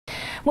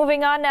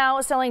Moving on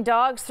now, selling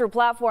dogs through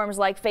platforms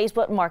like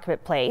Facebook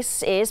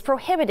Marketplace is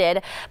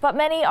prohibited, but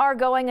many are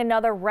going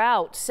another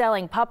route,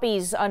 selling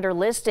puppies under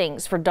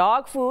listings for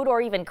dog food or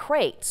even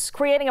crates,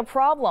 creating a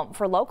problem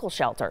for local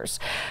shelters.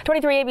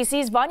 23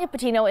 ABC's Vanya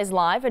Patino is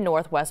live in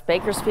Northwest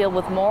Bakersfield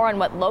with more on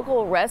what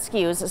local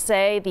rescues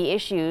say the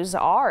issues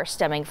are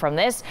stemming from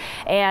this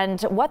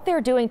and what they're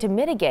doing to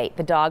mitigate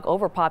the dog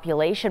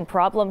overpopulation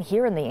problem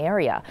here in the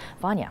area.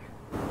 Vanya.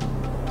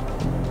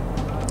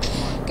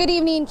 Good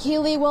evening,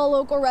 Keely. Well,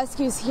 local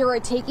rescues here are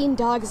taking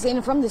dogs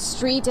in from the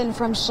street and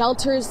from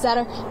shelters that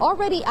are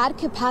already at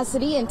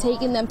capacity and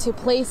taking them to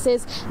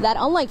places that,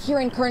 unlike here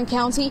in Kern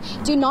County,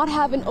 do not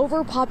have an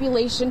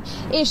overpopulation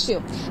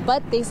issue.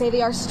 But they say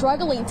they are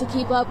struggling to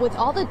keep up with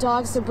all the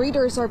dogs the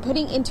breeders are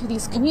putting into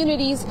these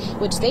communities,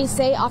 which they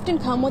say often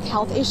come with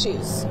health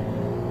issues.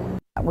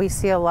 We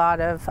see a lot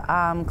of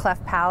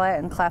cleft palate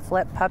and cleft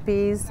lip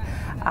puppies.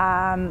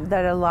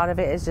 That a lot of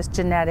it is just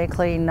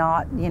genetically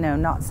not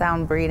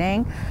sound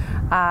breeding.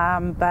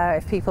 But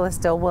if people are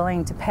still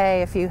willing to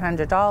pay a few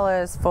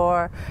 $100s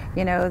for,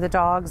 the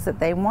dogs that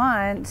they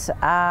want,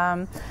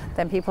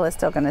 then people are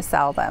still going to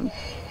sell them.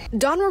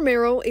 Don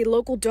Romero, a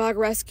local dog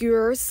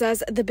rescuer,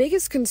 says the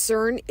biggest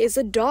concern is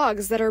the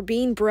dogs that are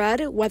being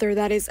bred, whether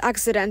that is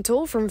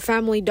accidental from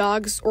family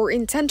dogs or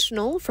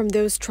intentional from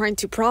those trying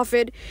to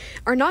profit,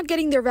 are not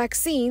getting their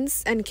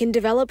vaccines and can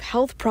develop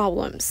health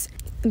problems.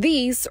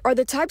 These are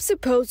the types of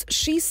posts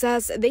she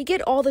says they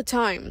get all the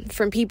time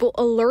from people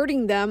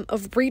alerting them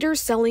of breeders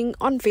selling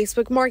on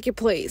Facebook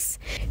Marketplace.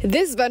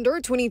 This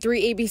vendor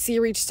 23 ABC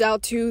reached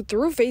out to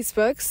through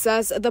Facebook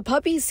says the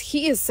puppies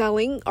he is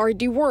selling are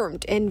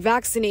dewormed and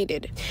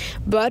vaccinated.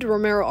 But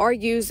Romero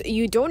argues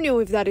you don't know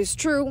if that is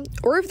true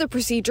or if the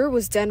procedure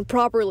was done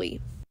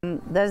properly.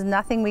 There's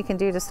nothing we can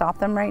do to stop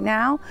them right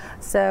now.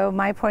 So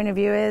my point of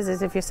view is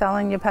if you're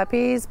selling your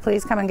puppies,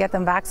 please come and get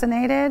them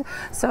vaccinated.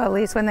 So at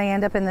least when they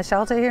end up in the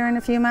shelter here in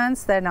a few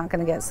months, they're not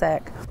going to get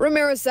sick.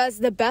 Romero says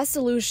the best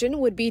solution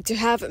would be to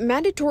have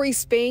mandatory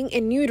spaying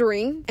and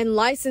neutering and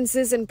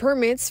licenses and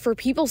permits for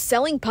people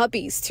selling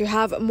puppies to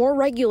have more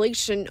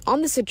regulation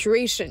on the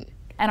situation.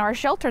 And our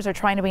shelters are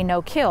trying to be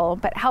no-kill,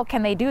 but how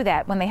can they do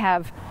that when they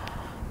have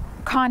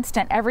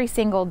constant every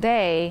single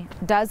day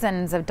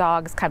dozens of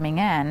dogs coming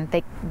in?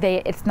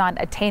 It's not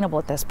attainable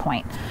at this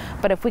point.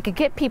 But if we could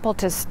get people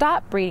to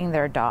stop breeding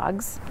their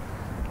dogs,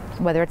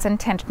 whether it's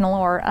intentional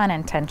or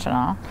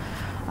unintentional,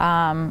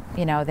 then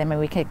maybe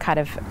we could kind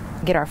of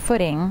get our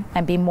footing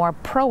and be more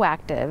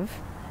proactive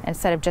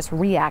instead of just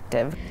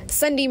reactive.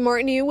 Cindy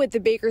Martineau with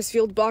the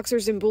Bakersfield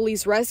Boxers and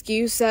Bullies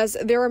Rescue says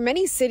there are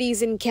many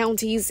cities and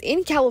counties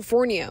in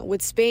California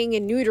with spaying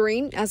and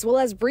neutering as well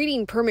as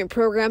breeding permit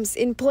programs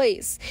in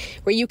place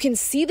where you can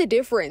see the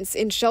difference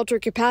in shelter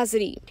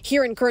capacity.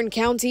 Here in Kern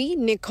County,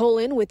 Nick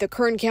Cullen with the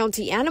Kern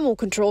County Animal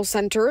Control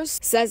Centers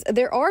says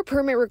there are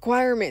permit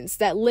requirements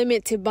that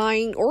limit to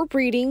buying or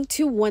breeding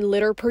to 1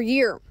 litter per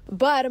year.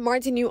 But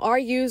Martineau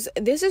argues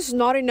this is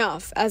not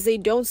enough as they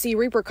don't see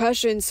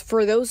repercussions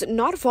for those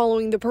not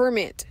following the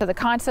permit. So the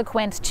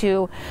consequence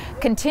to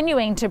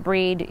continuing to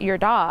breed your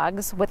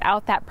dogs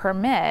without that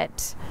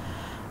permit,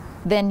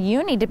 then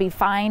you need to be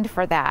fined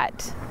for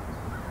that.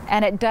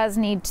 And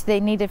they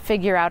need to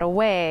figure out a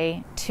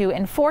way to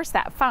enforce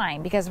that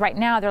fine, because right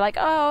now they're like,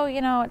 oh,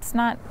 it's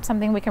not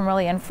something we can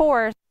really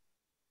enforce.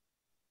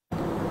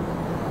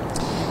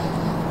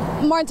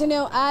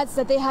 Martineau adds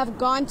that they have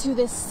gone to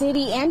the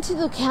city and to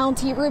the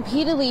county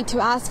repeatedly to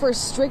ask for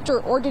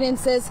stricter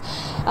ordinances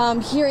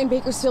here in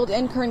Bakersfield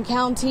and Kern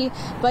County,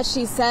 but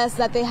she says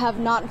that they have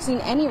not seen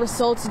any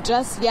results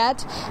just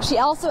yet. She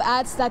also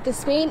adds that the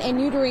spaying and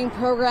neutering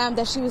program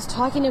that she was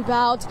talking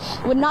about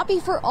would not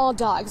be for all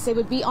dogs. It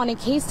would be on a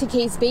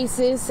case-to-case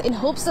basis in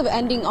hopes of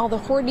ending all the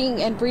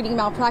hoarding and breeding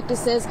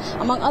malpractices,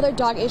 among other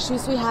dog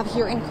issues we have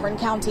here in Kern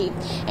County.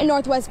 In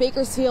Northwest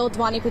Bakersfield,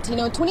 Vanya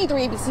Patino,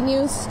 23 ABC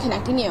News,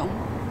 connecting you.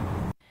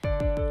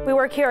 We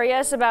were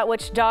curious about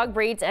which dog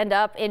breeds end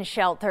up in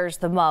shelters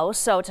the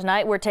most, so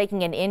tonight we're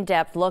taking an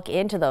in-depth look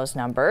into those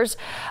numbers.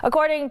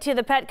 According to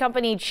the pet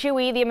company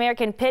Chewy, the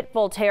American Pit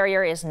Bull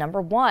Terrier is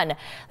 #1.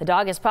 The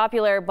dog is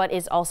popular but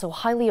is also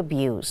highly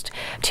abused.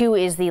 2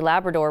 is the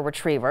Labrador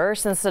Retriever.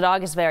 Since the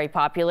dog is very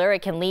popular,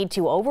 it can lead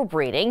to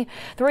overbreeding.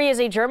 3 is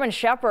a German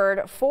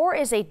Shepherd, 4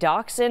 is a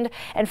Dachshund,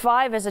 and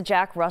 5 is a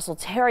Jack Russell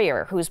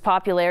Terrier, whose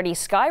popularity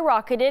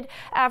skyrocketed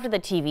after the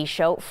TV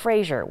show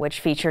Frasier, which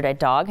featured a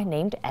dog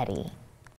named Eddie.